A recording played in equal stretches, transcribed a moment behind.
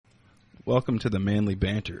Welcome to the Manly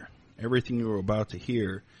Banter. Everything you are about to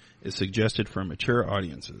hear is suggested for mature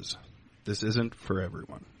audiences. This isn't for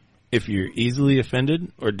everyone. If you're easily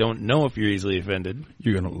offended or don't know if you're easily offended,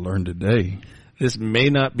 You're going to learn today. this may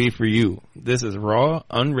not be for you. This is raw,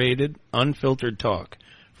 unrated, unfiltered talk.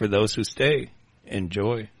 For those who stay,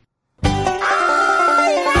 enjoy. This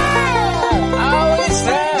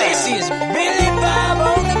is Billy Bob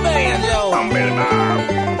on the banjo. I'm Billy Bob.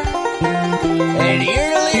 And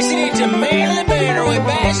you're listening to Manly Banter with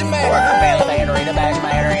Bash and Banter. Manly Banter in the Bash and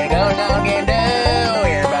Banter and go down, get down.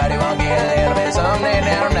 Everybody want to get a little bit something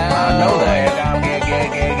down, down. I know that. Go,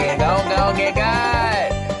 get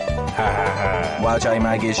got. Ha ha ha. Watch how you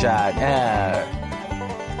might get shot.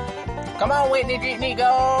 Come on, Whitney, Whitney, go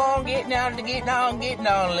on, getting on,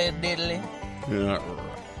 little diddly.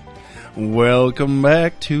 Welcome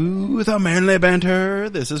back to the Manly Banter.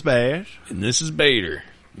 This is Bash. And this is Bader.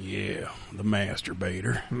 Yeah, the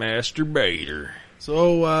masturbator. Masturbator.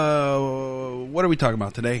 So, what are we talking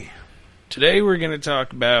about today? Today we're going to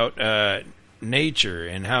talk about nature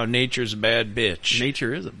and how nature's a bad bitch.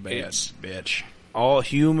 Nature is a bad It's- bitch. All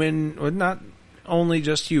human, well, not only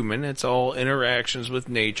just human, it's all interactions with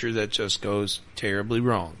nature that just goes terribly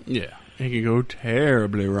wrong. Yeah, it can go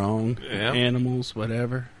terribly wrong. Yeah. Animals,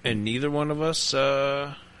 whatever. And neither one of us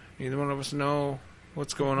know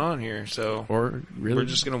what's going on here, so Or really, we're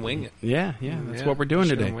just going to wing it. yeah, that's what we're Just doing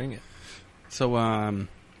gonna today. Wing it. So, I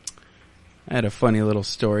had a funny little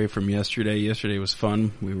story from yesterday. Yesterday was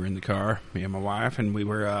fun. We were in the car, me and my wife, and we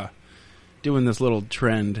were doing this little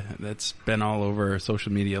trend that's been all over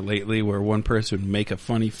social media lately where one person would make a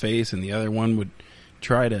funny face and the other one would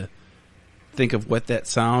try to think of what that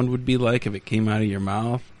sound would be like if it came out of your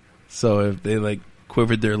mouth. So if they, like,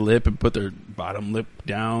 quivered their lip and put their bottom lip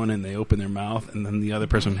down and they opened their mouth, and then the other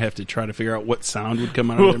person would have to try to figure out what sound would come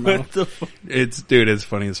out of their mouth. It's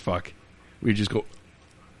funny as fuck. We just go,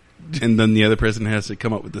 and then the other person has to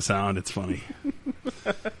come up with the sound. It's funny.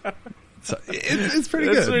 So it's pretty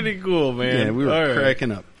good. That's pretty cool, man. Yeah, we were All right.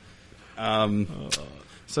 cracking up.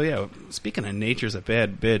 So yeah, speaking of nature's a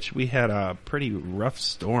bad bitch, we had a pretty rough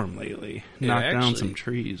storm lately. Yeah, Knocked down actually. some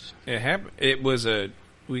trees. It happened.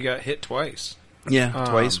 We got hit twice. Yeah,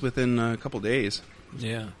 twice within a couple days.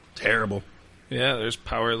 Yeah. Terrible. Yeah, there's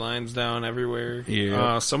power lines down everywhere.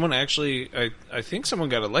 Yeah. Someone actually, I think someone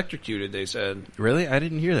got electrocuted, they said. Really? I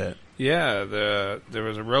didn't hear that. Yeah, there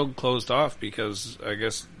was a road closed off because I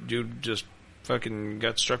guess dude just fucking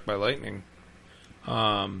got struck by lightning.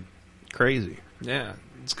 Crazy. Yeah,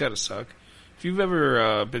 it's gotta suck. If you've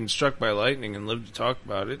ever been struck by lightning and lived to talk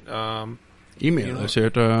about it, Email You know. us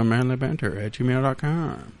at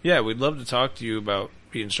manlybanter@gmail.com. yeah, we'd love to talk to you about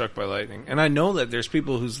being struck by lightning. And I know that there's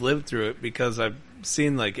people who's lived through it because I've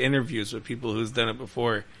seen like interviews with people who's done it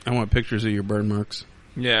before. I want pictures of your burn marks.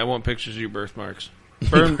 Yeah, I want pictures of your birthmarks.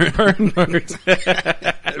 Burn marks.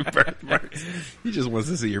 Burn marks. He just wants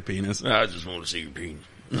to see your penis. I just want to see your penis.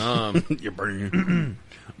 You're burning.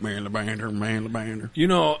 Manly Banter. You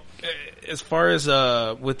know, as far as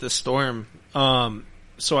with the storm,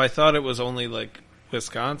 so I thought it was only like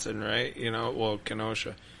Wisconsin, right? You know, well,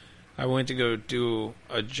 Kenosha. I went to go do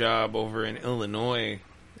a job over in Illinois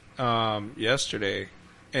yesterday,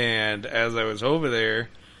 and as I was over there,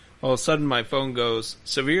 all of a sudden my phone goes,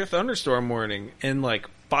 severe thunderstorm warning, and like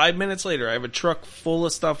 5 minutes later I have a truck full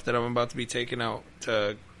of stuff that I'm about to be taking out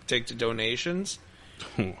to take to donations,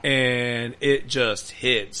 and it just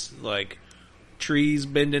hits, like trees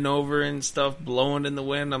bending over and stuff blowing in the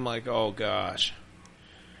wind. I'm like, oh gosh.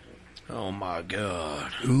 Oh my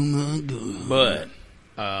god. Oh my god. But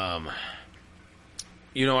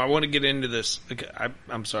you know, I want to get into this.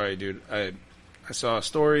 I'm sorry, dude. I saw a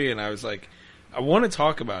story and I was like, I want to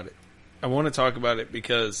talk about it. I want to talk about it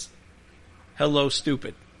because, hello,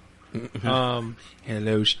 stupid.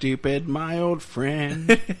 Hello, stupid, my old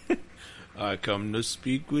friend. I come to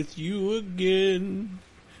speak with you again.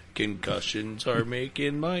 Concussions are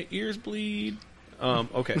making my ears bleed.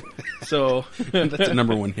 Okay, so That's a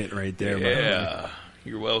number one hit right there. by the way. yeah,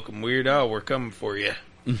 you're welcome, Weird Al. We're coming for you.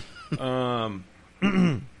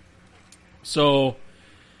 So,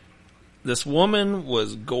 this woman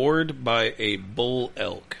was gored by a bull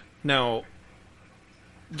elk. Now,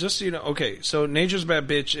 just so you know, okay, so nature's bad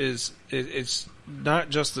bitch it's not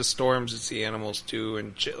just the storms, it's the animals too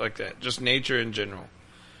and shit like that. Just nature in general.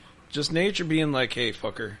 Just nature being like, hey,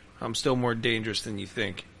 fucker, I'm still more dangerous than you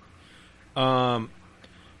think. So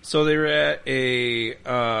they were at the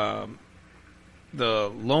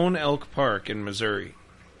Lone Elk Park in Missouri.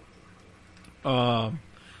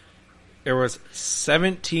 There was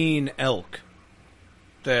 17 elk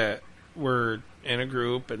that were in a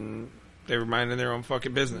group, and They were minding their own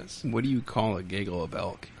fucking business. What do you call a gaggle of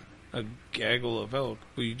elk? A gaggle of elk.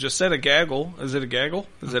 Well, you just said a gaggle. Is it a gaggle?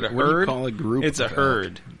 Is it a What do you herd? call a group It's a of elk?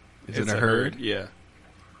 herd. Is It's it a herd? Yeah.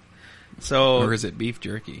 So Or is it beef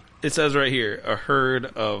jerky? it says right here, a herd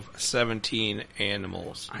of 17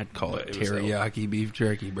 animals. I'd call it But was elk. teriyaki beef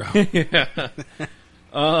jerky, bro. Yeah.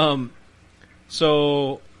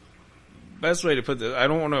 So best way to put this, I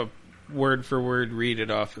don't want to word for word read it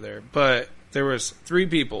off of there, but there was 3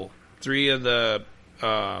 people, 3 of the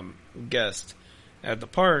guests at the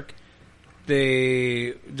park.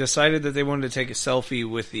 They decided that they wanted to take a selfie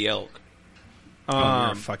with the elk. Oh,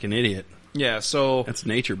 you're a fucking idiot. Yeah, so That's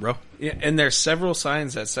nature, bro. yeah, and there's several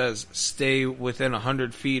signs that says stay within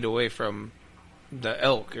 100 feet away from the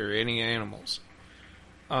elk or any animals.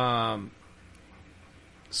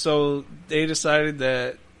 So they decided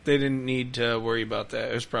that they didn't need to worry about that.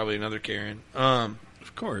 There's probably another Karen.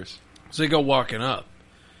 Of course. So they go walking up,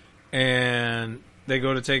 and they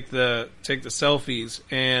go to take the selfies.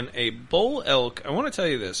 And a bull elk. I want to tell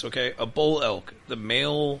you this, okay? A bull elk, the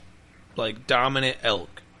male, like dominant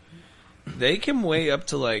elk, they can weigh up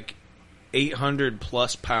to like 800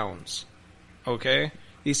 plus pounds. Okay,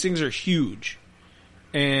 these things are huge,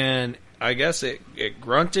 and I guess it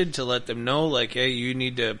grunted to let them know, like, hey, you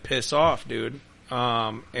need to piss off, dude.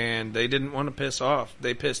 And they didn't want to piss off.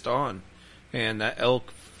 They pissed on. And that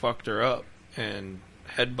elk fucked her up. And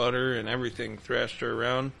headbutt her and everything. Thrashed her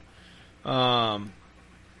around. It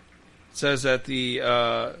says that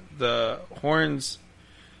the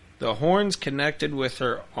horns connected with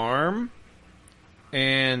her arm.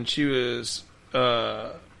 And she was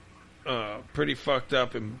pretty fucked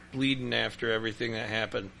up and bleeding after everything that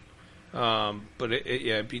happened. But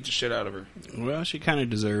it beat the shit out of her. Well, she kind of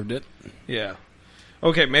deserved it. Yeah.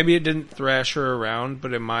 Okay, maybe it didn't thrash her around,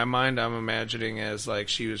 but in my mind, I'm imagining as like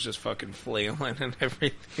she was just fucking flailing and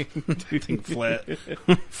everything. I think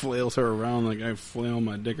flails her around like I flail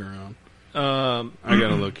my dick around. I I got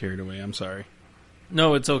a little carried away. I'm sorry.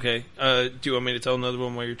 No, it's okay. Do you want me to tell another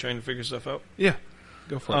one while you're trying to figure stuff out? Yeah.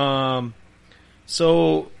 Go for it.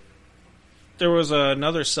 So there was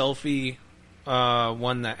another selfie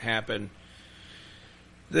one that happened.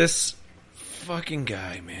 This fucking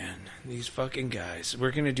guy, man. These fucking guys. We're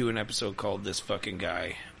going to do an episode called This Fucking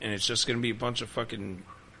Guy. And it's just going to be a bunch of fucking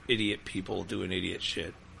idiot people doing idiot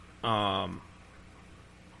shit.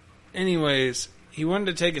 Anyways, he wanted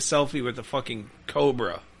to take a selfie with the fucking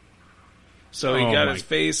cobra. So he got his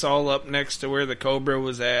face all up next to where the cobra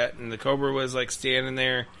was at. And the cobra was like standing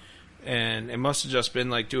there. And it must have just been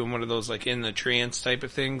like doing one of those like in the trance type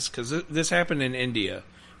of things. Because this happened in India.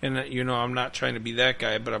 And, you know, I'm not trying to be that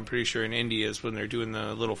guy, but I'm pretty sure in India is when they're doing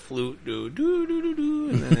the little flute, do,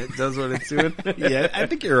 and then it does what it's doing. Yeah, I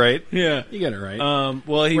think you're right. Yeah. You got it right.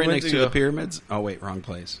 Well, he right went next to the pyramids. Oh, wait, wrong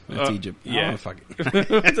place. That's Egypt. yeah. Oh, fuck it.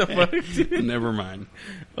 What the fuck, dude? Never mind.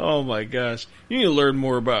 Oh, my gosh. You need to learn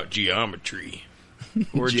more about geometry.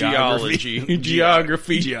 Or Geography.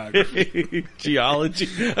 Geography. Geography. Geology.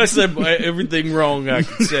 I said everything wrong I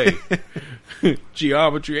could say.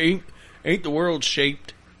 Geometry. Ain't the world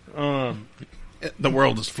shaped? The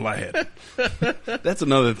world is flat. That's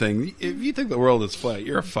another thing. If you think the world is flat,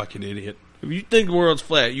 you're a fucking idiot. If you think the world's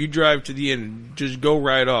flat, you drive to the end, just go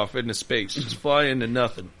right off into space. Just fly into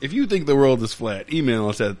nothing. If you think the world is flat, email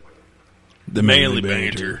us at the Manly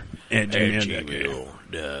Banter at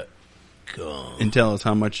gmail.com and tell us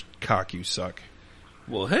how much cock you suck.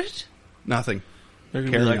 What? Nothing. They're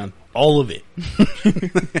gonna be Carry like, on. all of it.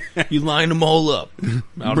 You line them all up.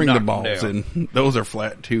 I'll Bring knock the 'em balls down. in. Those are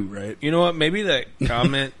flat too, right? You know what? Maybe that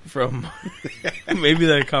comment from maybe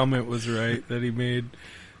that comment was right that he made.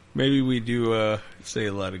 Maybe we do say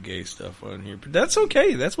a lot of gay stuff on here, but that's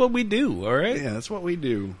okay. That's what we do. All right. Yeah, that's what we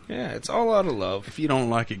do. Yeah, it's all out of love. If you don't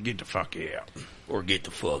like it, get the fuck out. Or get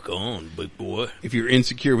the fuck on, big boy. If you're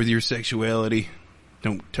insecure with your sexuality,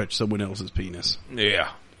 don't touch someone else's penis.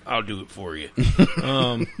 Yeah, I'll do it for you.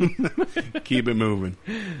 Keep it moving.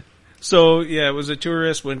 So, yeah, it was a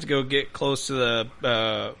tourist, went to go get close to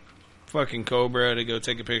the fucking cobra to go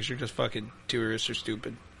take a picture, because fucking tourists are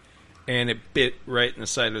stupid. And it bit right in the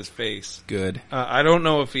side of his face. Good. I don't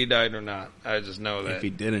know if he died or not. I just know that. If he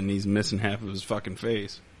didn't, he's missing half of his fucking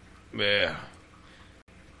face. Yeah.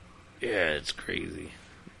 Yeah, it's crazy.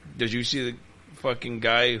 Did you see the fucking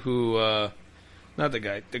guy who, not the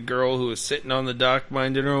guy, the girl who was sitting on the dock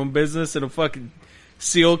minding her own business, and a fucking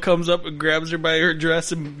seal comes up and grabs her by her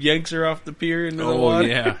dress and yanks her off the pier into the water?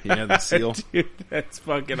 Yeah, the seal. Dude, that's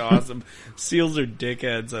fucking awesome. Seals are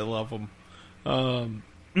dickheads. I love them.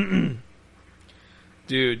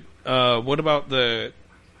 Dude, what about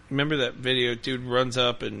remember that video? Dude runs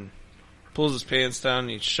up and pulls his pants down, and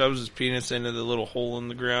he shoves his penis into the little hole in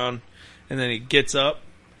the ground, and then he gets up,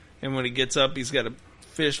 and when he gets up, he's got a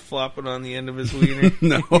fish flopping on the end of his wiener.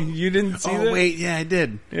 No. You didn't see that? Oh, wait, yeah, I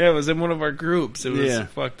did. Yeah, it was in one of our groups. It was Yeah.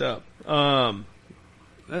 fucked up.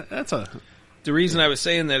 That's a... The reason I was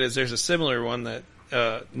saying that is there's a similar one that,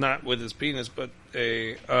 not with his penis, but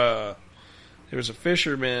there was a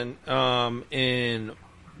fisherman in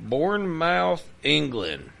Bournemouth,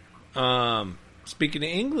 England. Speaking of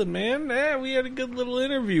England, man, we had a good little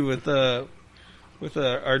interview with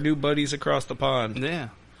our new buddies across the pond. Yeah.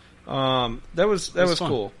 That was fun.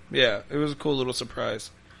 cool. Yeah, it was a cool little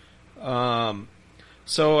surprise.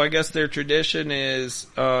 So I guess their tradition is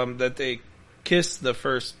that they kiss their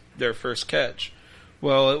first catch.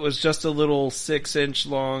 Well, it was just a little 6-inch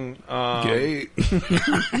long. Gay.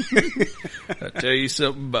 I tell you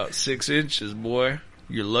something about 6 inches, boy.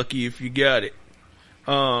 You're lucky if you got it.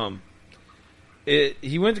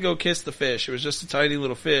 He went to go kiss the fish. It was just a tiny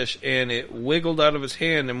little fish, and it wiggled out of his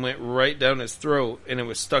hand and went right down his throat, and it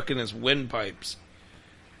was stuck in his windpipes.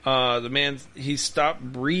 The man, he stopped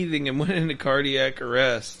breathing and went into cardiac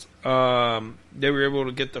arrest. They were able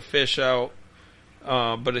to get the fish out,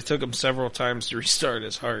 but it took him several times to restart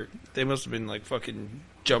his heart. They must have been like fucking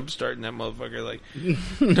jump starting that motherfucker. Like,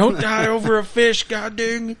 don't die over a fish,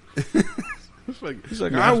 goddamn. He's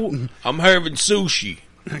like, I'm having sushi.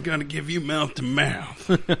 I gotta give you mouth to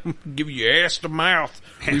mouth. Give you ass to mouth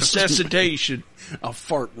resuscitation. I'll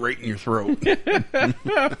fart right in your throat.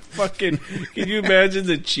 Fucking, can you imagine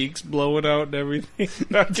the cheeks blowing out and everything?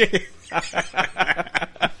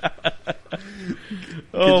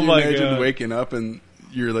 Oh Could you my imagine god! waking up and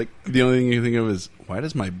you're like, the only thing you think of is, why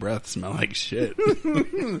does my breath smell like shit?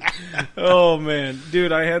 Oh man,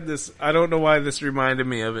 dude, I had this. I don't know why this reminded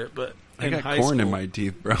me of it, but I got corn in my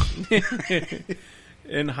teeth, bro.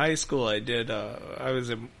 In high school, I did. I was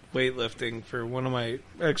in weightlifting for one of my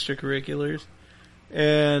extracurriculars,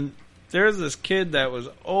 and there was this kid that was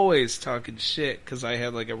always talking shit because I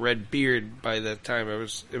had like a red beard by that time.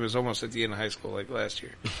 It was almost at the end of high school, like last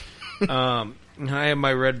year. And I had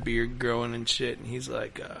my red beard growing and shit, and he's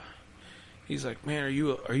like, man, are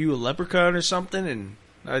you a leprechaun or something? And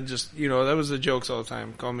I just, that was the jokes all the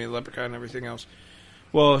time, call me a leprechaun and everything else.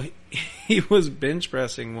 Well, he was bench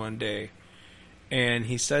pressing one day, and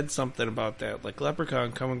he said something about that, like,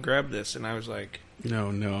 leprechaun, come and grab this. And I was like... No,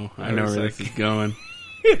 I know where this is going.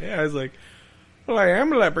 I was like, well, I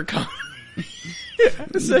am a leprechaun.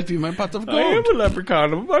 I said, be my pot of gold. I am a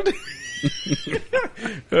leprechaun. I'm about to...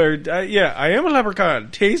 I am a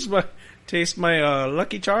leprechaun. Taste my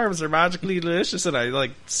Lucky Charms. They're magically delicious. And I,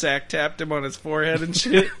 like, sack tapped him on his forehead and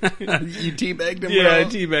shit. You teabagged him, Yeah, bro? I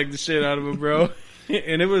teabagged the shit out of him, bro.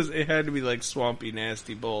 And it had to be like swampy,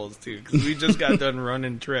 nasty balls too, because we just got done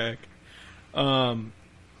running track. Yeah,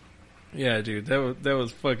 dude, that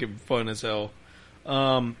was fucking fun as hell.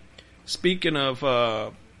 Speaking of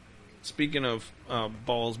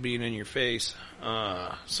balls being in your face,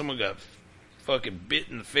 someone got fucking bit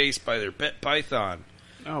in the face by their pet python.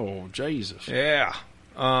 Oh, Jesus. Yeah.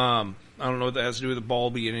 I don't know what that has to do with a ball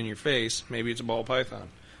being in your face. Maybe it's a ball python.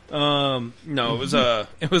 No, it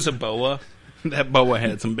was a boa. That boa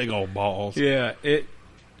had some big old balls. Yeah, they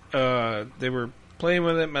were playing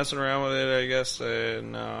with it, messing around with it, I guess,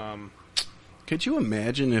 and Could you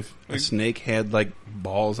imagine if a snake had, like,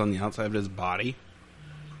 balls on the outside of his body?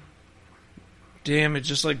 damn, it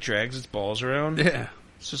just like drags its balls around. Yeah.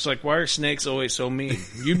 It's just like, why are snakes always so mean?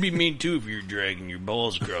 You'd be mean too if you're dragging your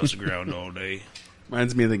balls across the ground all day.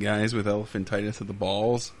 Reminds me of the guys with elephantitis of the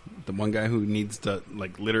balls. The one guy who needs to,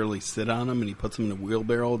 like, literally sit on them, and he puts them in a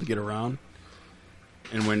wheelbarrow to get around.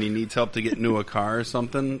 And when he needs help to get into a car or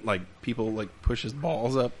something, like, people, like, push his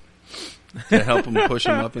balls up to help him push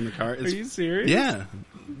him up in the car. Are you serious? Yeah.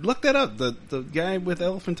 Look that up. The guy with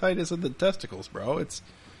elephantitis of the testicles, bro. It's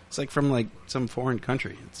like from, like, some foreign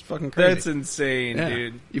country. It's fucking crazy. That's insane, Yeah.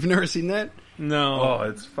 dude. You've never seen that? No. Oh,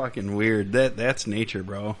 it's fucking weird. That's nature,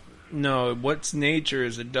 bro. No, what's nature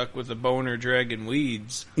is a duck with a boner dragging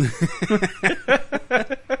weeds.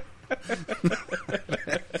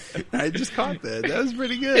 I just caught that. That was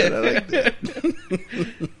pretty good. I liked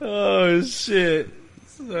it. Oh, shit.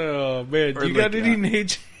 Oh, man. Or You got like, any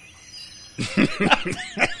nature?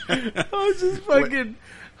 I was just fucking...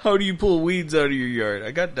 How do you pull weeds out of your yard?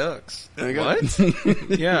 I got ducks. What?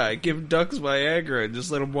 Yeah, I give ducks Viagra and just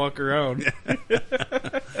let them walk around.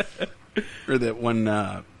 Or that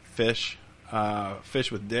one fish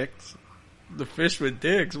with dicks. The fish with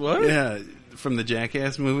dicks, what? Yeah, from the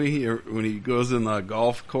Jackass movie, when he goes in the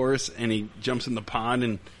golf course and he jumps in the pond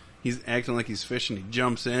and he's acting like he's fishing. He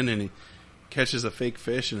jumps in and catches a fake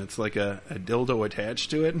fish, and it's like a dildo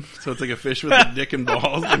attached to it. So it's like a fish with a dick and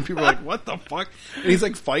balls, and people are like, "What the fuck?" And he's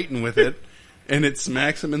like fighting with it, and it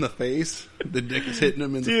smacks him in the face. The dick is hitting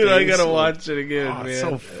him in the face. Dude, I gotta watch it again, Oh, man. it's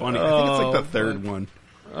so funny. I think it's like the third one.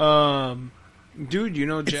 Dude, you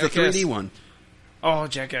know It's Jackass. the 3D one. Oh,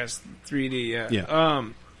 Jackass 3D. Yeah. Yeah.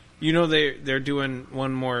 You know they're doing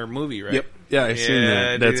one more movie, right? Yep. Yeah, I've seen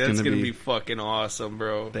that. Dude, That's gonna gonna be fucking awesome,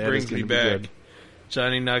 bro. That Brings is me gonna be back. good.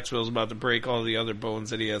 Johnny Knoxville's about to break all the other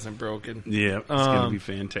bones that he hasn't broken. Yeah, it's gonna be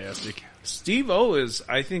fantastic. Steve O is,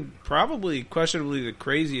 I think, probably questionably the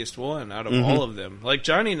craziest one out of all of them. Like,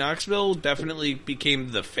 Johnny Knoxville definitely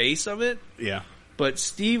became the face of it, Yeah. but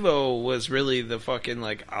Steve O was really the fucking,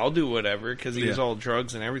 like, I'll do whatever, because he was Yeah. all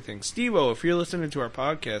drugs and everything. Steve O, if you're listening to our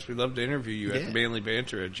podcast, we'd love to interview you at Yeah.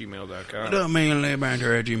 manlybanter@gmail.com.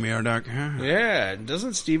 mainlybanter@gmail.com. Yeah,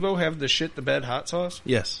 doesn't Steve O have the shit the bed hot sauce?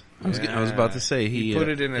 Yes, I was about to say He put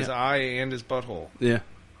it in his eye and his butthole. Yeah.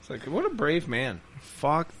 It's like, what a brave man.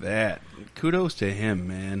 Fuck that. Kudos to him,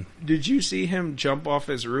 man. Did you see him jump off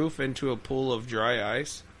his roof into a pool of dry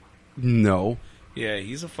ice? No, Yeah,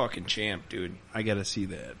 he's a fucking champ, dude. I gotta see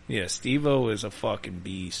that. Yeah, Steve-O is a fucking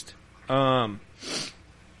beast.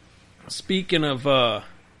 Speaking of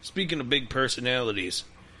big personalities,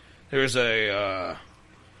 there was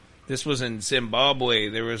this was in Zimbabwe.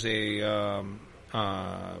 There was a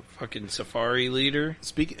fucking safari leader.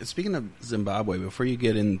 Speaking of Zimbabwe, before you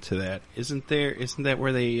get into that, isn't that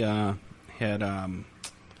where they had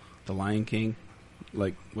the Lion King?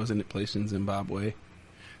 Like, wasn't it placed in Zimbabwe?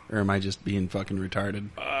 Or am I just being fucking retarded?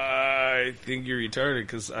 I think you're retarded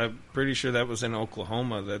because I'm pretty sure that was in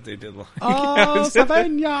Oklahoma that they did. Oh,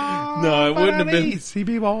 Savannah! No, it wouldn't have been.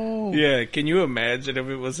 CB Yeah, can you imagine if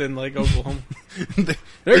it was in like Oklahoma? There's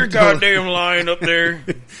There's a goddamn lion up there.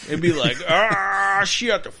 It'd be like,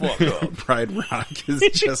 shut the fuck up. Pride Rock is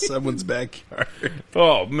just someone's backyard.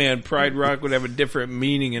 Oh man, Pride Rock would have a different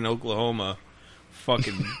meaning in Oklahoma.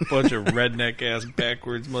 Fucking bunch of redneck ass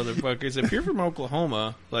backwards motherfuckers. If you're from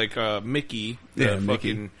Oklahoma, like Mickey, Yeah,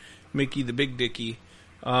 fucking Mickey the Big Dicky,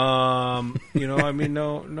 I mean,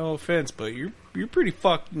 no offense, but you're pretty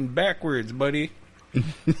fucking backwards, buddy.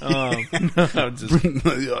 I'm just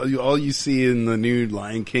All you see in the new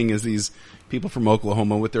Lion King is these people from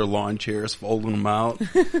Oklahoma with their lawn chairs, folding them out.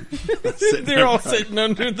 they're all sitting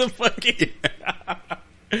under the fucking.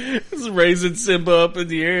 Just raising Simba up in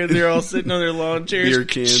the air, and they're all sitting on their lawn chairs. Beer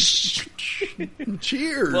cans.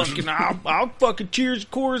 Cheers. Fucking, I'll fucking cheers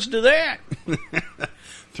chorus to that.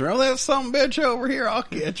 Throw that some bitch over here. I'll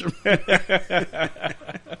catch him.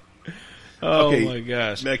 Oh Okay, my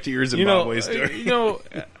gosh! Back to your Zimbabwe story.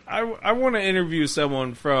 I want to interview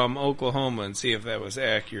someone from Oklahoma and see if that was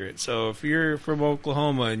accurate. So if you're from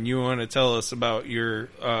Oklahoma and you want to tell us about your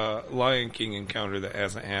Lion King encounter that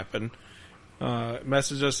hasn't happened,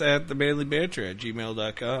 message us at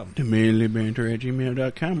themanlybanter@gmail.com.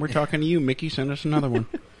 themanlybanter@gmail.com. We're talking to you, Mickey. Send us another one.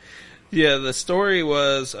 Yeah, the story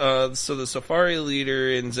was, so the safari leader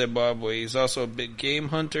in Zimbabwe, he's also a big game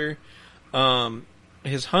hunter.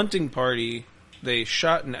 His hunting party, they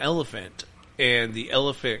shot an elephant, and the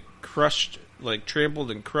elephant trampled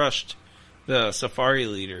and crushed the safari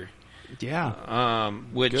leader. Yeah.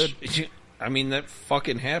 Which, Good. I mean, that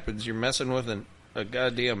fucking happens. You're messing with a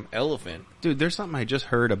goddamn elephant. Dude, there's something I just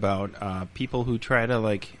heard about people who try to,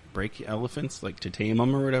 like, break elephants, like, to tame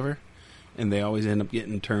them or whatever, and they always end up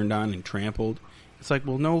getting turned on and trampled. It's like,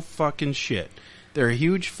 well, no fucking shit. They're a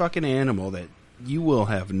huge fucking animal that you will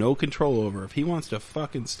have no control over. If he wants to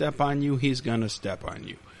fucking step on you, he's gonna step on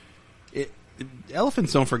you.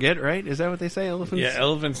 Elephants don't forget, right? Is that what they say, elephants? Yeah,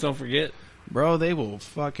 elephants don't forget. Bro, they will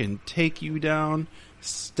fucking take you down,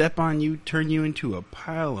 step on you, turn you into a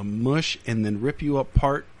pile of mush, and then rip you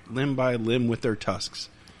apart limb by limb with their tusks.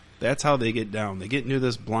 That's how they get down. They get into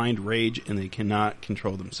this blind rage, and they cannot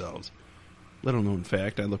control themselves. Little known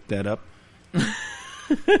fact, I looked that up.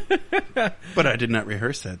 But I did not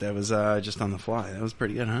rehearse that. That was just on the fly. That was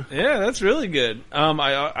pretty good, huh? Yeah, that's really good.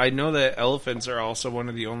 I know that elephants are also one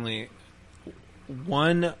of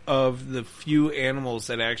the few animals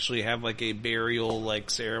that actually have like a burial like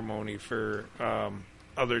ceremony for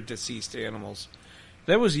other deceased animals.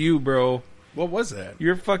 That was you, bro. What was that?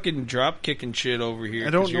 You're fucking drop kicking shit over here. I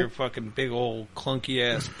don't 'cause know. You're fucking big old clunky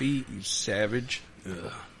ass feet, you savage.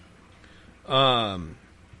 Ugh.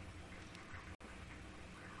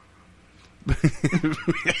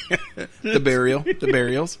 The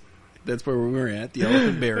burials. That's where we were at. The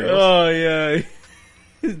elephant burials. Oh yeah.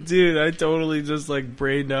 Dude, I totally just like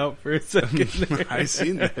brained out for a second there. I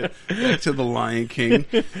seen that. Back to the Lion King.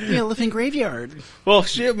 The Elephant Graveyard. Well,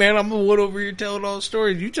 shit, man, I'm the one over here telling all the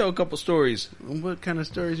stories. You tell a couple stories. What kind of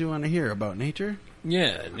stories you want to hear about nature?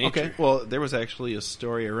 Yeah, nature. Okay. Well, there was actually a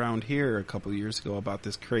story around here a couple of years ago about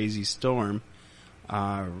this crazy storm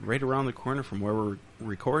right around the corner from where we're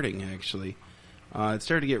recording, actually. It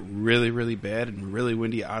started to get really, really bad and really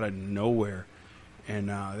windy out of nowhere. And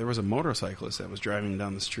there was a motorcyclist that was driving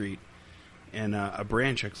down the street. And a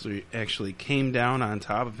branch actually came down on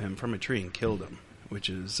top of him from a tree and killed him, which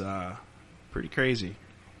is pretty crazy.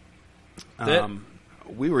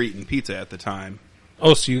 We were eating pizza at the time.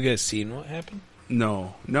 Oh, so you guys seen what happened?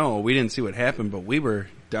 No, we didn't see what happened, but we were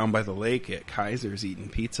down by the lake at Kaiser's eating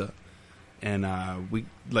pizza. And we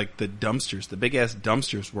the dumpsters, the big ass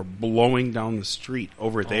dumpsters were blowing down the street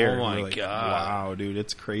over there. Oh my and we're like, God. wow, dude,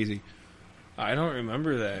 it's crazy. I don't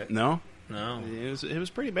remember that. No? No. It was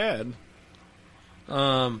pretty bad.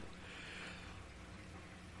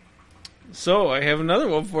 So I have another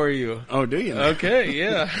one for you. Oh, do you? Okay,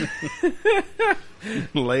 yeah.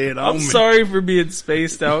 Lay it on I'm me. sorry for being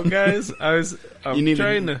spaced out, guys. I'm You need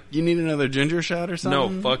trying to. You need another ginger shot or No,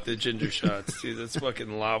 something? fuck the ginger shots, dude. That's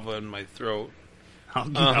fucking lava in my throat.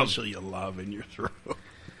 I'll show you love in your throat.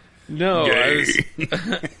 No, Gay.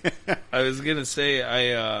 I was gonna say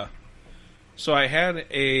so I had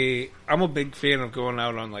I'm a big fan of going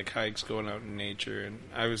out on like hikes, going out in nature, and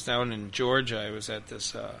I was down in Georgia. I was at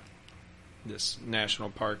this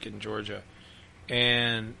national park in Georgia,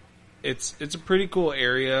 and it's a pretty cool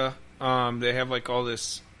area. They have like all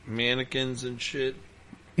this mannequins and shit.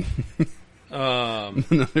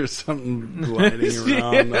 There's something gliding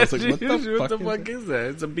around. I was like, what the fuck is that?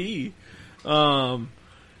 It's a bee.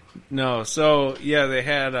 No, so yeah, they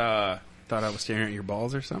had Thought I was staring at your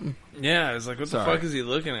balls or something? yeah, I was like, what the Sorry. fuck is he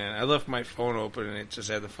looking at? I left my phone open and it just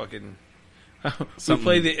had the fucking we Something-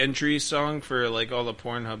 play the entry song for like all the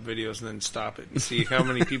Pornhub videos and then stop it and see how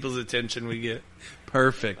many people's attention we get.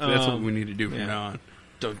 Perfect. That's what we need to do from yeah. now on.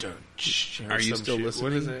 Don't. Are you still listening?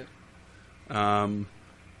 What is it? I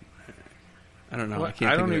don't know. What?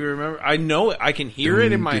 can't I think don't of even it. remember. I know it. I can hear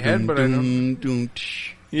it in my head, but I don't. don't.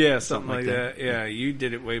 Yeah, something like like that. that. Yeah, you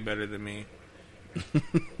did it way better than me.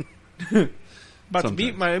 About to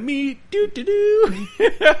beat my meat. Do do do.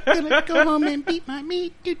 Go home and beat my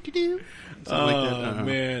meat. Do do do. Oh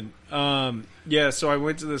man. Yeah. So I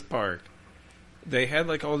went to this park. They had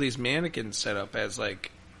like all these mannequins set up as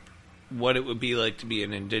like what it would be like to be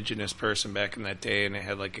an indigenous person back in that day, and it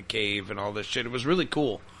had like a cave and all this shit. It was really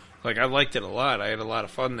cool. Like I liked it a lot. I had a lot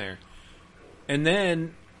of fun there. And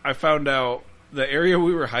then I found out the area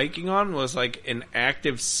we were hiking on was like an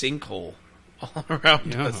active sinkhole all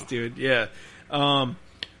around Yeah. us, dude. Yeah.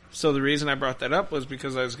 So the reason I brought that up was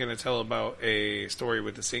because I was going to tell about a story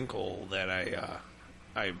with the sinkhole that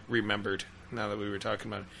I remembered now that we were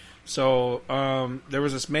talking about it. So there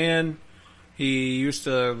was this man. He used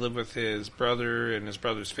to live with his brother and his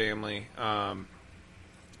brother's family.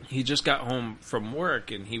 He just got home from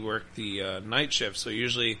work and he worked the night shift. So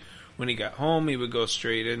usually when he got home, he would go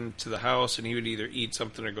straight into the house and he would either eat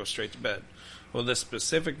something or go straight to bed. Well, this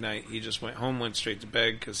specific night, he just went home, went straight to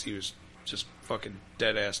bed because he was just fucking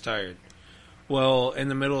dead-ass tired. Well, in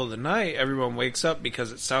the middle of the night, everyone wakes up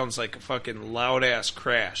because it sounds like a fucking loud-ass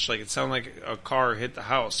crash. Like, it sounded like a car hit the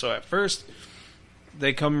house. So at first,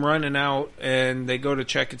 they come running out, and they go to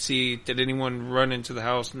check and see, did anyone run into the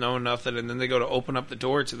house? No, nothing. And then they go to open up the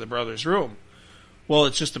door to the brother's room. Well,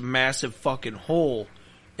 it's just a massive fucking hole,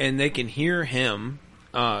 and they can hear him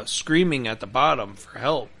screaming at the bottom for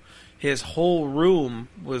help. His whole room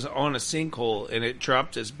was on a sinkhole, and it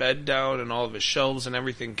dropped his bed down, and all of his shelves and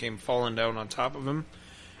everything came falling down on top of him.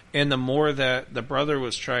 And the more that the brother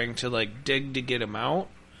was trying to like dig to get him out,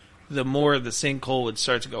 the more the sinkhole would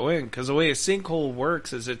start to go in. Because the way a sinkhole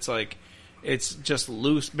works is it's just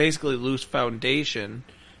loose, basically loose foundation,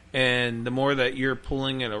 and the more that you're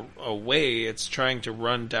pulling it away, it's trying to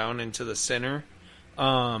run down into the center.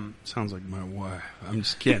 Sounds like my wife. I'm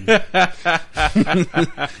just kidding.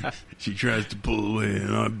 She tries to pull away,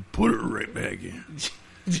 and I put her right back in.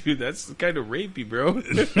 Dude, that's kind of rapey, bro.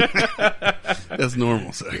 That's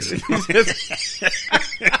normal sex.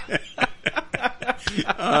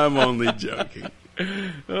 I'm only joking.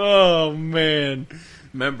 Oh, man.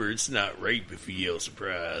 Remember, it's not rape if you yell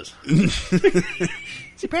surprise.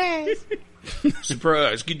 Surprise!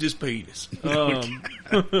 Surprise, get this penis.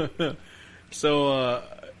 So,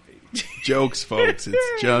 Jokes, folks.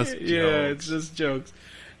 It's just jokes. yeah, it's just jokes.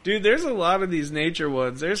 Dude, there's a lot of these nature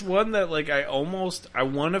ones. There's one that, like, I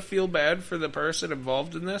want to feel bad for the person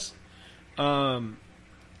involved in this.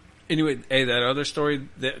 Anyway, hey, that other story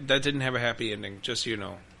that didn't have a happy ending. Just so you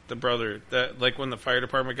know, the brother that like when the fire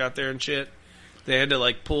department got there and shit, they had to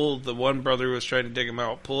like pull the one brother who was trying to dig him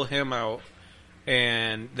out, pull him out,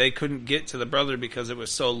 and they couldn't get to the brother because it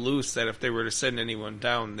was so loose that if they were to send anyone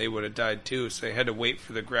down, they would have died too. So they had to wait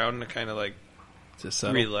for the ground to kind of like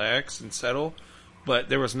relax and settle. But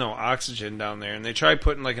there was no oxygen down there, and they tried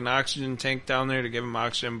putting like an oxygen tank down there to give him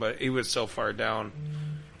oxygen, but he was so far down.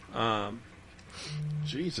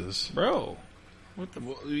 Jesus, Bro, what the?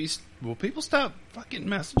 Will people stop fucking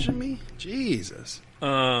messaging me? Jesus.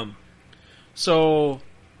 So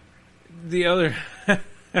the other,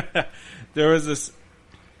 there was this.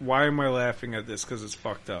 Why am I laughing at this? Because it's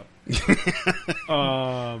fucked up.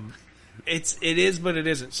 It is, but it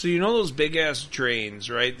isn't. So you know those big ass drains,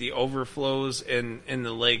 right? The overflows in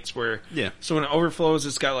the lakes where, yeah. So when it overflows,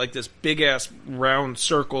 it's got like this big ass round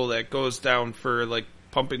circle that goes down for like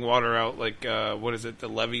pumping water out, like what is it? The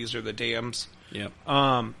levees or the dams. Yep.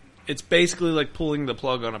 It's basically like pulling the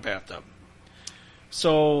plug on a bathtub.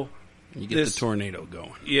 So you get the tornado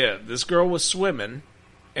going. Yeah, this girl was swimming,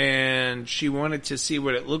 and she wanted to see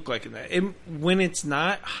what it looked like in that. When it's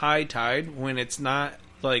not high tide, when it's not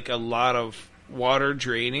like a lot of water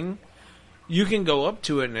draining, you can go up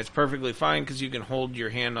to it and it's perfectly fine because you can hold your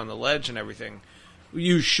hand on the ledge and everything.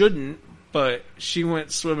 You shouldn't, but she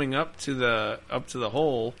went swimming up to the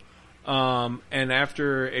hole, and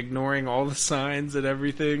after ignoring all the signs and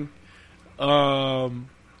everything,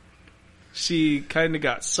 she kind of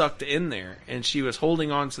got sucked in there, and she was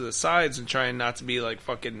holding on to the sides and trying not to be like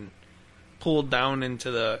fucking pulled down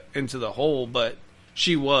into the hole, but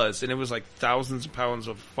she was, and it was like thousands of pounds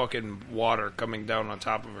of fucking water coming down on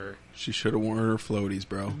top of her. She should have worn her floaties,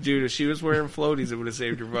 bro. Dude, if she was wearing floaties, it would have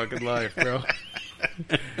saved her fucking life, bro.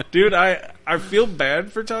 Dude, I feel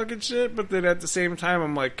bad for talking shit, but then at the same time,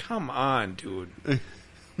 I'm like, come on, dude.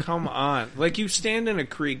 Come on. Like, you stand in a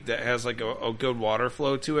creek that has like a good water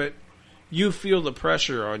flow to it, you feel the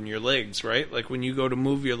pressure on your legs, right? Like when you go to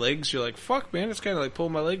move your legs, you're like, fuck, man, it's kind of like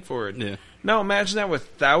pulling my leg forward. Yeah. Now imagine that with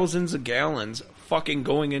thousands of gallons fucking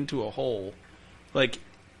going into a hole. Like,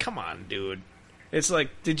 come on, dude. It's like,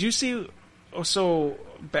 did you see... Oh, so,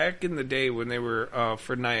 back in the day when they were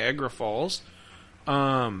for Niagara Falls,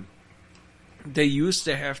 they used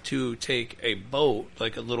to have to take a boat,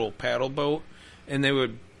 like a little paddle boat, and they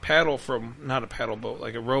would paddle from... Not a paddle boat,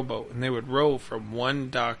 like a rowboat, and they would row from one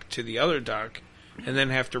dock to the other dock, and then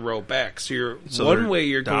have to row back. So one way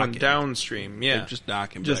you're docking. going downstream. Yeah. They're just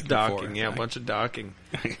docking. Just back and docking, forth. yeah, a bunch of docking.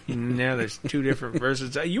 Yeah, there's two different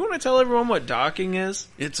versions. You want to tell everyone what docking is?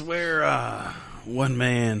 It's where one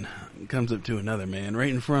man comes up to another man right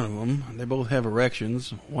in front of them. They both have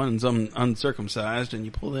erections. One's uncircumcised, and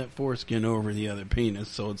you pull that foreskin over the other penis,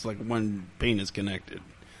 so it's like one penis connected.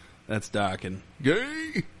 That's docking.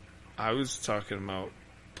 Gay! I was talking about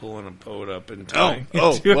pulling a boat up and Oh, tying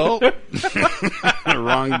well,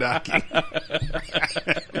 wrong docking.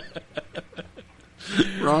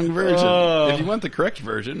 Wrong version. If you want the correct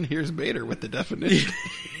version, here's Bader with the definition.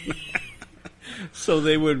 So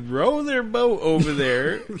they would row their boat over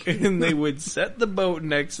there, and they would set the boat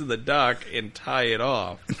next to the dock and tie it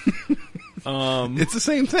off. It's the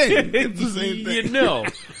same thing. It's the same thing. You know.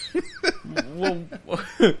 Well,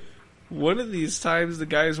 one of these times the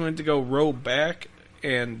guys went to go row back,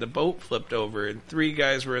 and the boat flipped over, and 3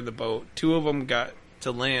 guys were in the boat. 2 of them got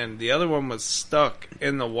to land. The other one was stuck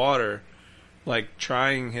in the water, like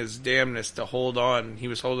trying his damnedest to hold on. He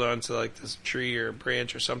was holding on to like this tree or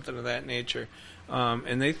branch or something of that nature.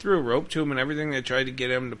 And they threw a rope to him and everything. They tried to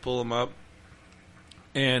get him to pull him up,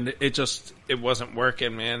 and it wasn't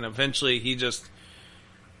working, man. Eventually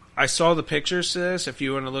I saw the pictures to this. If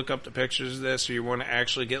you want to look up the pictures of this, or you want to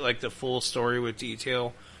actually get like the full story with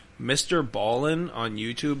detail, Mr. Ballin on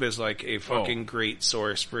YouTube is like a fucking great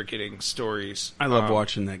source for getting stories. I love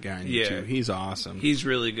watching that guy on yeah. YouTube. He's awesome. He's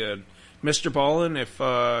really good. Mr. Ballin, if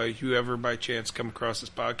you ever by chance come across this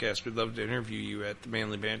podcast, we'd love to interview you at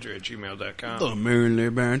themanlybanter@gmail.com.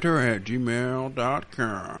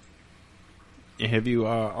 themanlybanter@gmail.com. Have you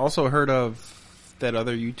also heard of that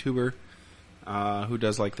other YouTuber who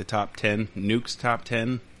does like the top 10, Nuke's top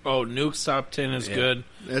 10? Oh, Nuke's top 10 is good.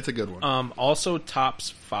 That's a good one. Also,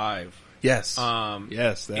 Tops 5. Yes.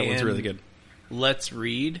 Yes, that one's really good. Let's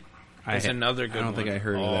Read is another good one. I don't think I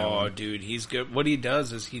heard of that one. Oh, dude, he's good. What he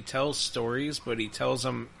does is he tells stories, but he tells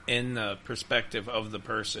them in the perspective of the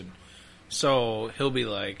person. So he'll be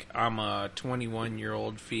like, I'm a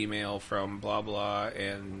 21-year-old female from blah, blah,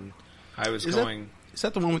 and I was going... Is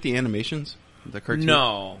that the one with the animations? The cartoon?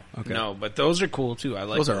 No. Okay. No, but those are cool, too. I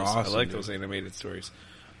like those. Are awesome, I like dude. those animated stories.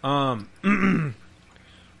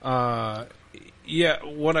 Yeah,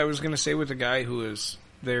 what I was going to say with the guy who was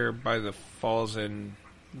there by the falls in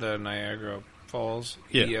the Niagara Falls,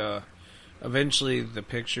 he, eventually the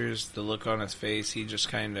pictures, the look on his face, he just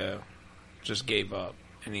kind of just gave up.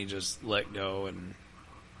 And he just let go and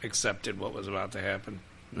accepted what was about to happen.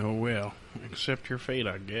 Oh, well. Accept your fate,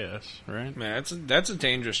 I guess, right? Man, that's a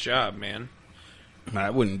dangerous job, man.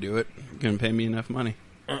 I wouldn't do it. You couldn't pay me enough money.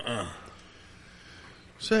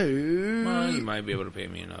 So, Well, you might be able to pay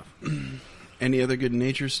me enough. any other good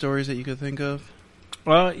nature stories that you could think of?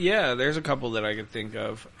 Well, yeah, there's a couple that I could think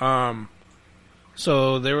of.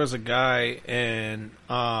 So there was a guy in,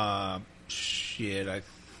 I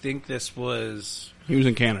think this was He was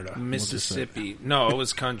in Canada. Mississippi. No, it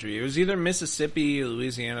was country. It was either Mississippi,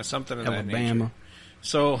 Louisiana, something of that nature. Alabama,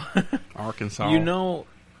 So, Arkansas. you know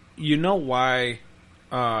why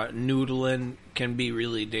noodling can be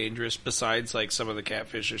really dangerous, besides like some of the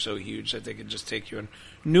catfish are so huge that they could just take you in.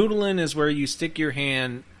 Noodling is where you stick your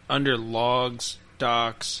hand under logs,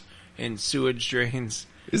 docks, and sewage drains.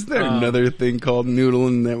 Is there another thing called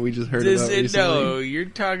noodling that we just heard about recently? No, you're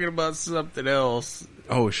talking about something else.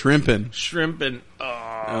 Oh, shrimping. Shrimping.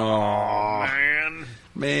 Oh, Man.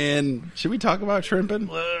 Man, should we talk about shrimping?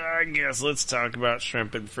 Well, I guess let's talk about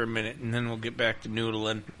shrimping for a minute, and then we'll get back to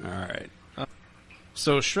noodling. All right.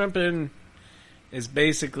 So shrimping is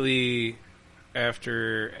basically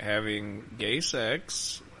after having gay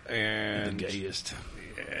sex and The gayest.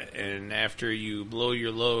 and after you blow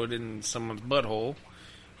your load in someone's butthole,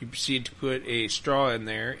 you proceed to put a straw in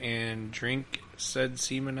there and drink said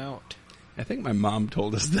semen out. I think my mom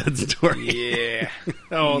told us that story. Yeah.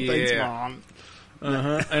 Oh, Yeah. thanks, Mom.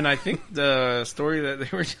 Uh-huh. And I think the story that they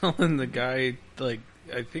were telling, the guy, like,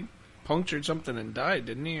 I think punctured something and died,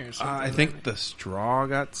 didn't he? Or something I think the straw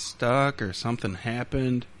got stuck or something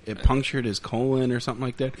happened. It punctured his colon or something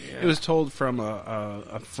like that. Yeah. It was told from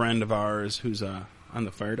a friend of ours who's on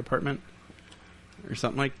the fire department or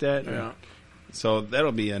something like that. Yeah. So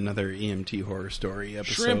that'll be another EMT horror story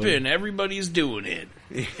episode. Shrimping, everybody's doing it.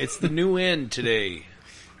 It's the new end today.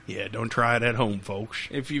 Yeah, don't try it at home, folks.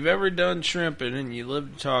 If you've ever done shrimping and you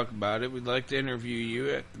live to talk about it, we'd like to interview you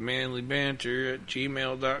at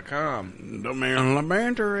themanlybanter@gmail.com.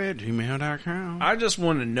 TheManlyBanter@gmail.com. I just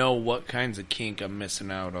want to know what kinds of kink I'm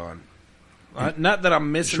missing out on. Not that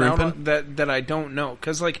I'm missing out on, that I don't know.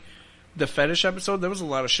 Because, like, the fetish episode, there was a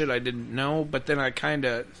lot of shit I didn't know, but then I kind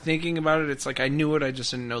of, thinking about it, it's like I knew it, I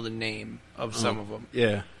just didn't know the name of some of them.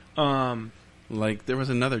 Yeah. Um, Like, there was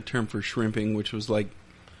another term for shrimping, which was like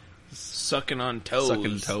sucking on toes.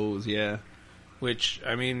 sucking toes, yeah. Which,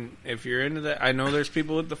 I mean, if you're into that, I know there's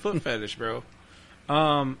people with the foot fetish, bro.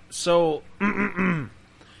 So,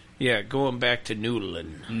 yeah, going back to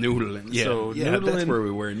noodling. Noodling. Yeah, So, yeah, that's noodling- where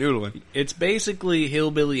we were, noodling. It's basically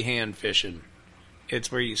hillbilly hand fishing. It's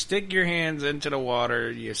where you stick your hands into the water,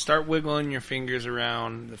 you start wiggling your fingers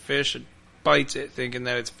around, the fish bites it thinking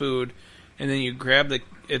that it's food, and then you grab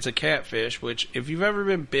it's a catfish, which if you've ever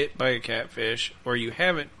been bit by a catfish, or you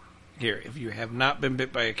haven't, if you have not been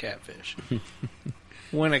bit by a catfish,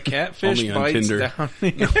 when a catfish Only on bites Tinder. down,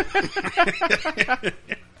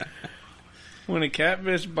 when a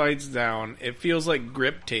catfish bites down, it feels like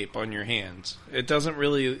grip tape on your hands. It doesn't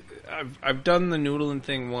really. I've done the noodling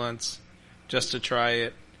thing once just to try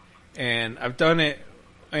it, and I've done it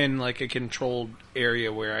in like a controlled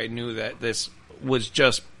area where I knew that this was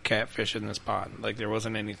just catfish in this pond, like there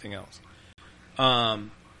wasn't anything else.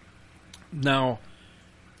 Now,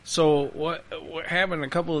 so what happened a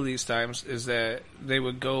couple of these times is that they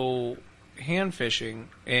would go hand fishing,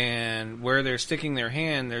 and where they're sticking their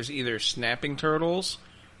hand, there's either snapping turtles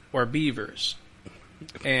or beavers.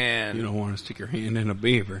 And You don't want to stick your hand in a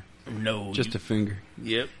beaver. no, Just a finger.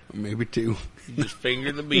 yep, Maybe two. you just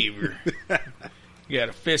finger the beaver. You got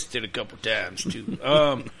to fist it a couple times too.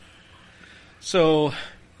 So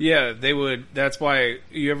yeah, they would. That's why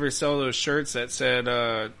you ever sell those shirts that said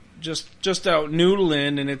just out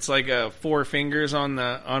noodling, and it's like 4 fingers on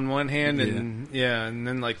one hand, and and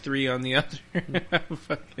then like 3 on the other.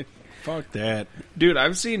 Fuck that. Dude,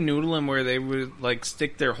 I've seen noodling where they would like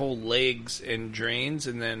stick their whole legs in drains,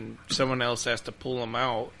 and then someone else has to pull them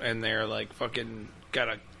out, and they're like fucking got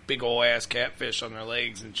a big ol' ass catfish on their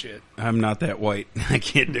legs and shit. I'm not that white. I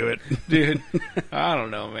can't do it. Dude, I don't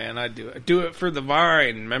know, man. I do it. Do it for the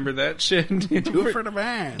vine. Remember that shit? Do it for the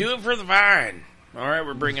vine. Do it for the vine. All right,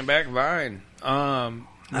 we're bringing back Vine.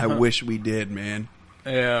 I wish we did, man.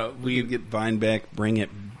 Yeah, We could get Vine back. Bring it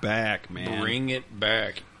back, man. bring it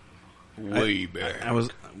back. Way back. I was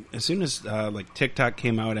as soon as like TikTok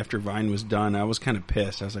came out after Vine was done, I was kind of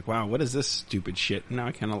pissed. I was like, "Wow, what is this stupid shit?" Now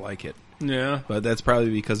I kind of like it, Yeah. but that's probably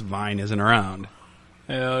because Vine isn't around.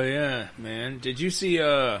 Hell yeah, man. Did you see,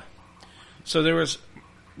 so there was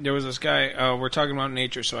this guy, we're talking about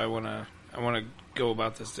nature, so I wanna go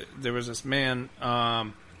about this. There was this man,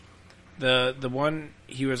 the one,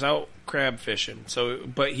 he was out crab fishing,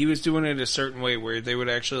 but he was doing it a certain way where they would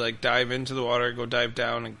actually like dive into the water, go dive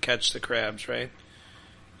down and catch the crabs, right?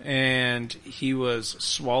 And he was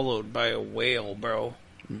swallowed by a whale, bro.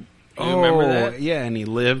 You remember that? Yeah, and he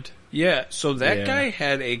lived. Yeah, so that Yeah. guy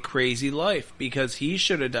had a crazy life because he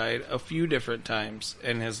should have died a few different times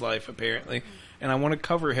in his life, apparently. And I want to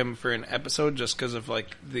cover him for an episode just because of like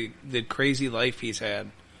the crazy life he's had.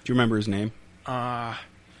 Do you remember his name? I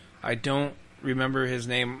don't remember his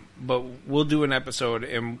name, but we'll do an episode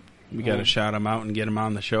and We got to shout him out and get him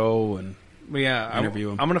on the show, and yeah,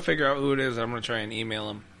 interview him. I'm gonna figure out who it is. I'm gonna try and email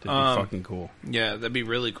him. that'd be fucking cool. Yeah, that'd be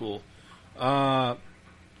really cool.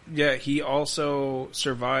 Yeah, he also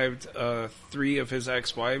survived 3 of his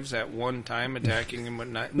ex-wives at one time, attacking him with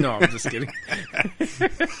knives. No, I'm just kidding.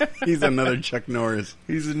 He's another Chuck Norris.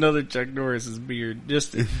 He's another Chuck Norris's beard.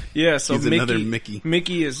 Just yeah, so He's another Mickey.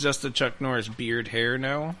 Mickey is just a Chuck Norris beard hair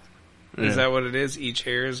now. Yeah. Is that what it is? Each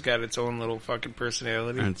hair has got its own little fucking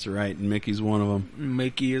personality. That's right, and Mickey's one of them.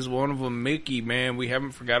 Mickey is one of them. Mickey, man, we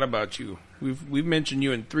haven't forgot about you. We've mentioned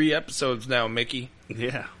you in 3 episodes now, Mickey.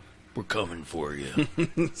 Yeah. We're coming for you.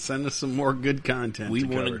 Send us some more good content. We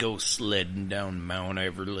want to go sledding down Mount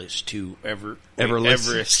Everest too.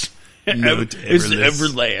 Everest. Mount It's the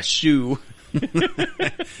Everest. Everlast shoe.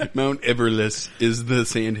 Mount Everest is the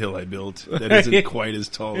sandhill I built. That isn't quite as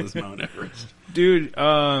tall as Mount Everest. Dude,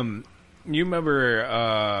 you remember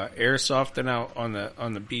airsofting out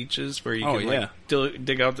on the beaches where you Oh, could yeah. like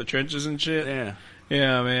dig out the trenches and shit? Yeah.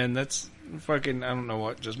 Yeah, man, that's fucking, I don't know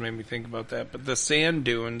what just made me think about that. But the sand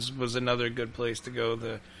dunes was another good place to go.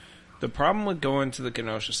 The problem with going to the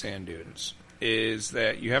Kenosha sand dunes is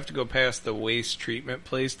that you have to go past the waste treatment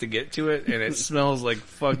place to get to it, and it smells like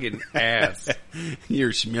fucking ass.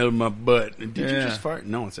 You're smelling my butt. Did you Yeah. just fart?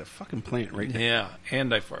 No, it's a fucking plant right there. Yeah,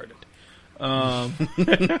 and I farted.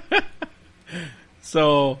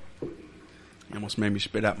 So You almost made me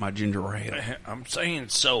spit out my ginger ale. I'm saying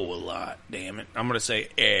so a lot, damn it. I'm gonna say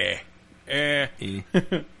eh. Eh.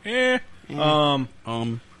 Eh. That's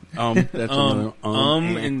another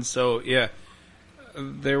And so yeah,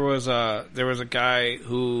 there was a guy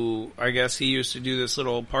who I guess he used to do this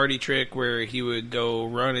little party trick where he would go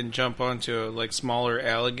run and jump onto like smaller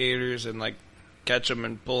alligators and like catch them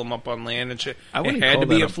and pull them up on land and shit. I It wouldn't had call to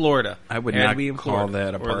be that in Florida. I would Had to not be in call Florida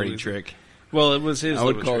that a or party Louisiana. trick. Well, it was his. I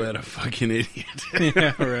would little call trick. that a fucking idiot.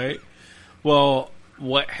 Yeah, right. Well,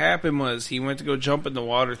 what happened was he went to go jump in the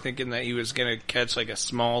water thinking that he was going to catch like a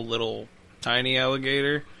small little tiny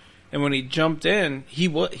alligator. And when he jumped in, he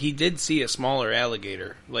did see a smaller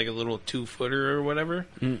alligator, like a little 2-footer or whatever.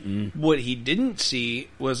 Mm-mm. What he didn't see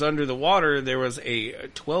was under the water there was a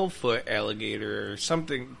 12-foot alligator or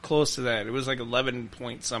something close to that. It was like 11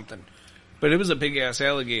 point something. But it was a big-ass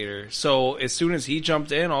alligator. So as soon as he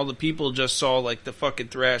jumped in, all the people just saw like the fucking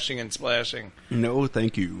thrashing and splashing. No,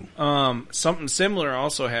 thank you. Something similar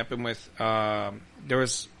also happened with there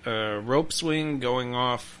was a rope swing going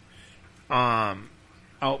off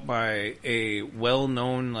out by a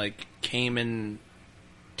well-known like Cayman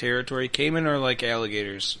territory. Cayman are like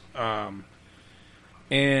alligators.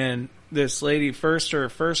 And this lady her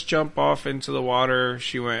first jump off into the water,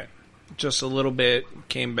 she went just a little bit,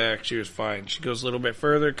 came back, she was fine. She goes a little bit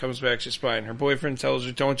further, comes back, she's fine. Her boyfriend tells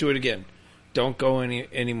her, don't do it again. Don't go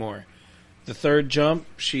anymore. The third jump,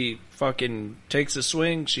 she fucking takes a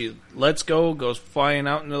swing, she lets go, goes flying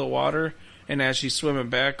out into the water, and as she's swimming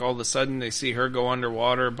back, all of a sudden they see her go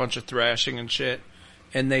underwater, a bunch of thrashing and shit,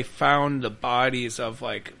 and they found the bodies of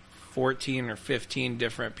like 14 or 15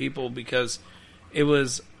 different people because it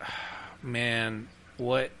was, man,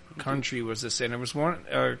 what country was this in? It was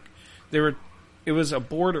it was a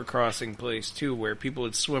border crossing place too, where people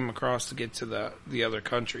would swim across to get to the other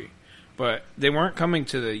country, but they weren't coming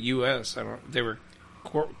to the U.S. They were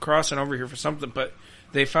crossing over here for something, but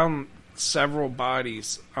they found several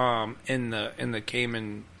bodies in the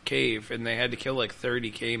Cayman cave, and they had to kill like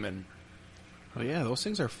 30 Cayman. Oh yeah, those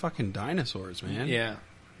things are fucking dinosaurs, man. Yeah,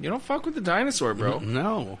 you don't fuck with the dinosaur, bro.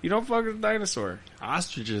 No. You don't fuck with the dinosaur.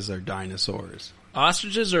 Ostriches are dinosaurs.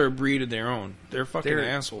 Ostriches are a breed of their own. They're fucking They're-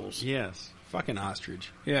 assholes. Yes. Fucking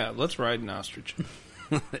ostrich. Yeah, let's ride an ostrich.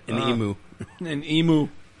 An emu. An emu.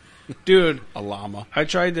 Dude, A llama. I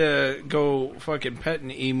tried to go fucking pet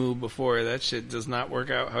an emu before. That shit does not work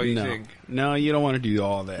out how you No. think. No, you don't want to do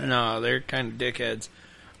all that. No, they're kind of dickheads.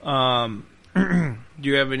 Do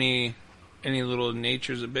you have any little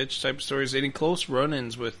nature's a bitch type of stories? Any close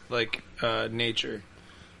run-ins with like nature?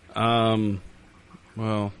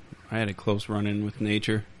 Well, I had a close run-in with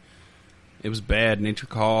nature. It was bad. Nature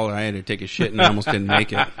called. I had to take a shit and I almost didn't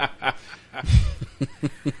make it.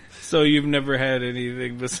 So you've never had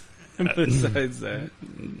anything besides that?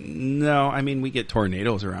 No, I mean, we get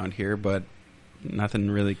tornadoes around here, but nothing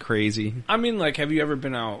really crazy. I mean, like, have you ever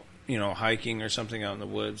been out, hiking or something out in the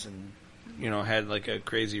woods and, had like a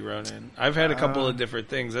crazy run-in? I've had a couple of different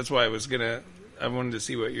things. That's why I wanted to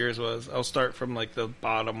see what yours was. I'll start from like the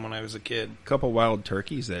bottom when I was a kid. A couple wild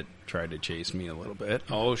turkeys that tried to chase me a little bit.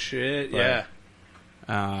 Oh shit! But,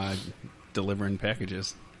 yeah, delivering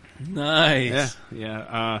packages. nice.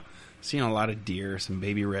 Yeah. Seeing a lot of deer, some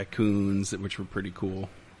baby raccoons, which were pretty cool.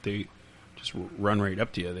 They just run right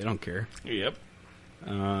up to you. They don't care. Yep.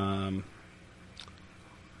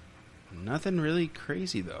 Nothing really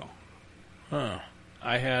crazy though. Huh.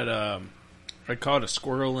 I had I caught a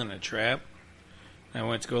squirrel in a trap. I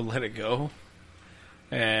went to go let it go.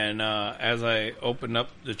 And as I opened up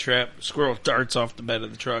the trap, the squirrel darts off the bed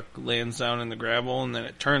of the truck, lands down in the gravel, and then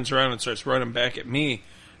it turns around and starts running back at me.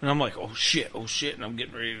 And I'm like, oh shit, and I'm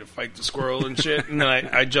getting ready to fight the squirrel and shit. And then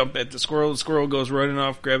I jump at the squirrel goes running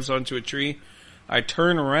off, grabs onto a tree. I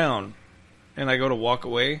turn around, and I go to walk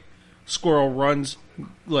away. Squirrel runs,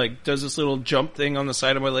 like, does this little jump thing on the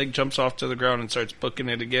side of my leg, jumps off to the ground and starts booking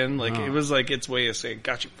it again. Like, It was like its way of saying,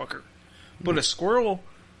 gotcha, fucker. But a squirrel,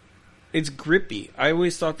 it's grippy. I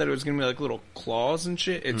always thought that it was going to be like little claws and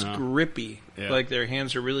shit. It's grippy. Yeah. Like, their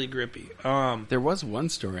hands are really grippy. There was one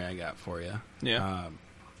story I got for you. Yeah.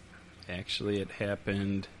 Actually, it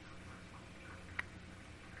happened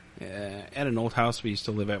at an old house we used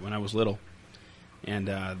to live at when I was little. And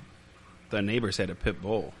the neighbors had a pit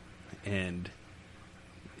bull. And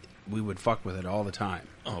we would fuck with it all the time.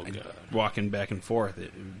 Oh, God. Walking back and forth,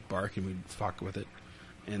 it would bark and we'd fuck with it.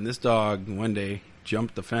 And this dog, one day,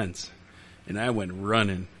 jumped the fence. And I went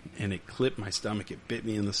running, and it clipped my stomach. It bit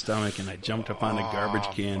me in the stomach, and I jumped up on a garbage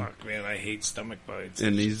can. Fuck, man, I hate stomach bites.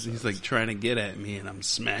 And he's like trying to get at me, and I'm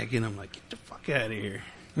smacking. I'm like, get the fuck out of here.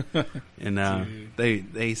 And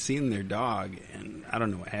they seen their dog, and I don't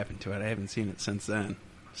know what happened to it. I haven't seen it since then.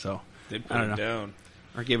 So They I put don't it know. down.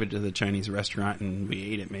 Or gave it to the Chinese restaurant, and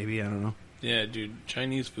we ate it. Maybe, I don't know. Yeah, dude,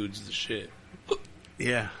 Chinese food's the shit.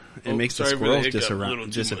 Yeah, it Oh, makes the sorry for the squirrels hiccup. A little too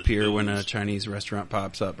much disappear when a booze. Chinese restaurant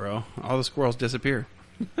pops up, bro. All the squirrels disappear.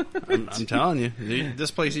 I'm telling you,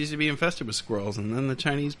 this place used to be infested with squirrels, and then the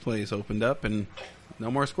Chinese place opened up, and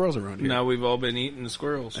no more squirrels around here. Now we've all been eating the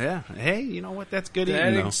squirrels. Yeah. Hey, you know what? That's good That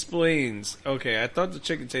eating, though. explains. Okay, I thought the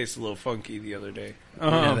chicken tasted a little funky the other day.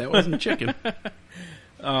 Yeah, that wasn't chicken.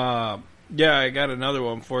 Yeah, I got another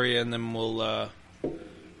one for you, and then we'll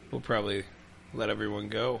probably let everyone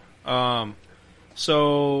go.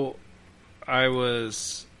 So I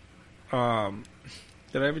was, did I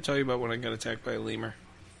ever tell you about when I got attacked by a lemur?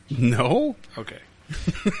 No? Okay.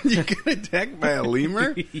 You got attacked by a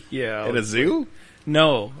lemur? Yeah. At a zoo?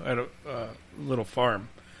 No, at a little farm.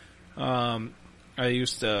 I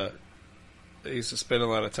used to spend a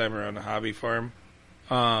lot of time around a hobby farm.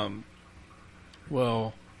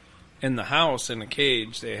 Well, in the house, in a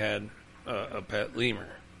cage, they had a pet lemur.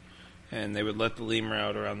 And they would let the lemur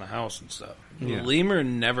out around the house and stuff. Yeah. The lemur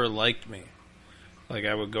never liked me. Like,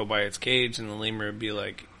 I would go by its cage, and the lemur would be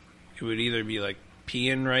like, it would either be like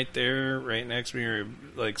peeing right there, right next to me, or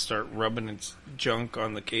like start rubbing its junk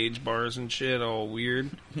on the cage bars and shit, all weird.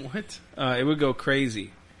 What? It would go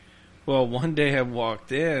crazy. Well, one day I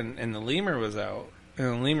walked in, and the lemur was out, and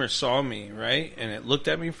the lemur saw me, right? And it looked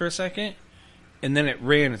at me for a second, and then it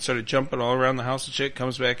ran and started jumping all around the house and shit,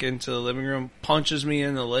 comes back into the living room, punches me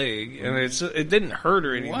in the leg, and it didn't hurt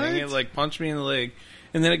or anything. What? It like punched me in the leg,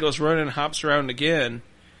 and then it goes running and hops around again,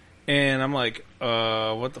 and I'm like,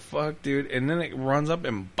 what the fuck, dude? And then it runs up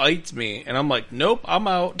and bites me, and I'm like, nope, I'm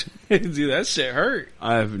out. Dude, that shit hurt.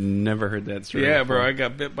 I've never heard that story Yeah, before. bro, I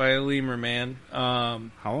got bit by a lemur, man. How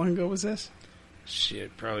long ago was this?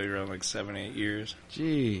 Shit, probably around like 7-8 years.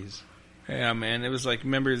 Jeez. Yeah, man, it was like,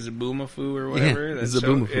 remember Zaboomafoo or whatever? Yeah, That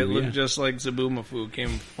Zaboomafoo, show? It looked yeah. just like Zaboomafoo came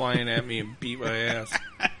flying at me and beat my ass.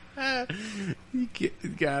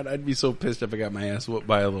 God, I'd be so pissed if I got my ass whooped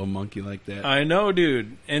by a little monkey like that. I know,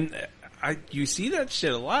 dude. And you see that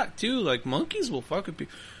shit a lot, too. Like, monkeys will fuck with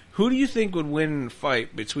people. Who do you think would win in a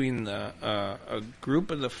fight between a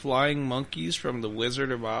group of the flying monkeys from The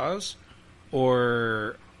Wizard of Oz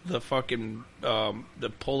or the fucking the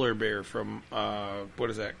polar bear from what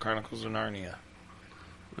is that, Chronicles of Narnia?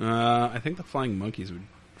 I think the flying monkeys would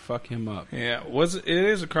fuck him up. Yeah, it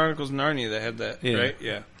is a Chronicles of Narnia that had that, Yeah. right?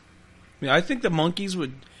 Yeah. I think the monkeys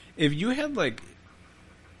would, if you had like,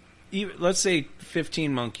 let's say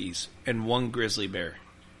 15 monkeys and one grizzly bear,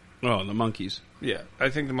 Oh, the monkeys, Yeah, I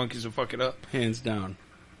think the monkeys will fuck it up. hands down.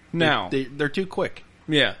 Now, They're too quick.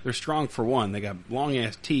 yeah, They're strong for one. They got long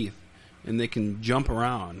ass teeth, and they can jump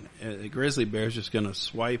around. The grizzly bear's just gonna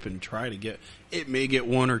swipe and try to get. It may get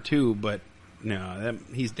one or two, but no,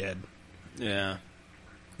 he's dead. yeah.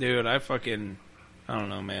 Dude, I don't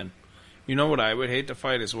know, man. You know what I would hate to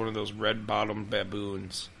fight is one of those red-bottomed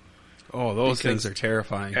baboons. Oh, those Because things are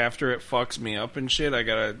terrifying. After it fucks me up and shit, the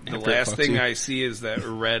After it last fucks thing you. I see is that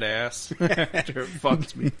red ass. After it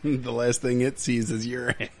fucks me. The last thing it sees is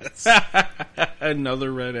your ass.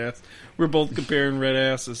 Another red ass. We're both comparing red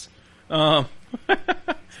asses. All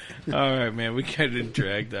right, man. We kind of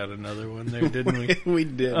dragged out another one there, didn't we? We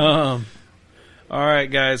did. All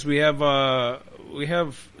right, guys. We have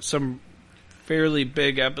some fairly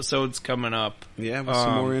big episodes coming up. Yeah, with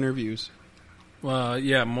some more interviews.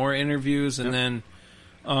 Yeah, more interviews, and then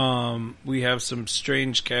we have some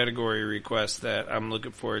strange category requests that I'm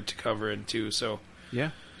looking forward to covering too. So Yeah.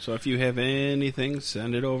 So if you have anything,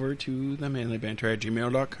 send it over to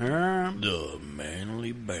themanlybanter@gmail.com. The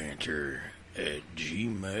Manly Banter at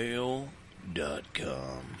gmail.com.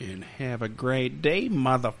 And have a great day,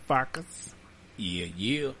 motherfuckers.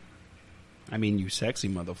 Yeah. I mean, you sexy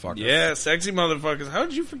motherfuckers. yeah, sexy motherfuckers. How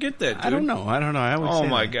did you forget that, dude? I don't know. I always Oh say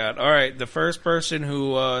my that. god! All right, the first person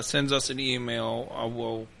who sends us an email,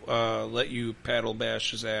 will let you paddle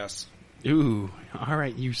bash his ass. Ooh. All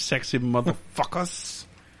right, you sexy motherfuckers.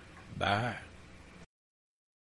 Bye.